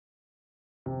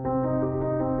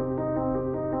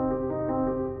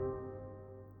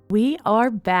We are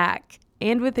back,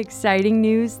 and with exciting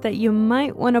news that you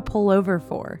might want to pull over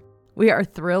for. We are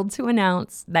thrilled to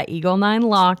announce that Eagle 9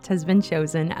 Locked has been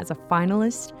chosen as a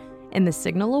finalist in the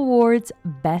Signal Awards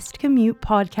Best Commute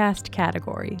Podcast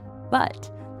category. But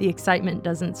the excitement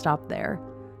doesn't stop there.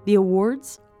 The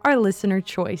awards are listener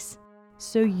choice,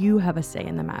 so you have a say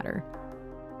in the matter.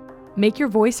 Make your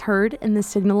voice heard in the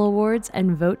Signal Awards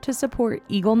and vote to support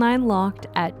Eagle 9 Locked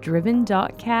at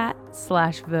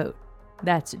driven.cat/vote.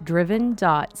 That's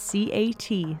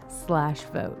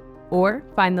driven.cat/vote. Or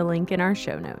find the link in our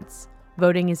show notes.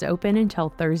 Voting is open until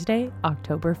Thursday,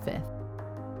 October 5th.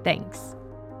 Thanks.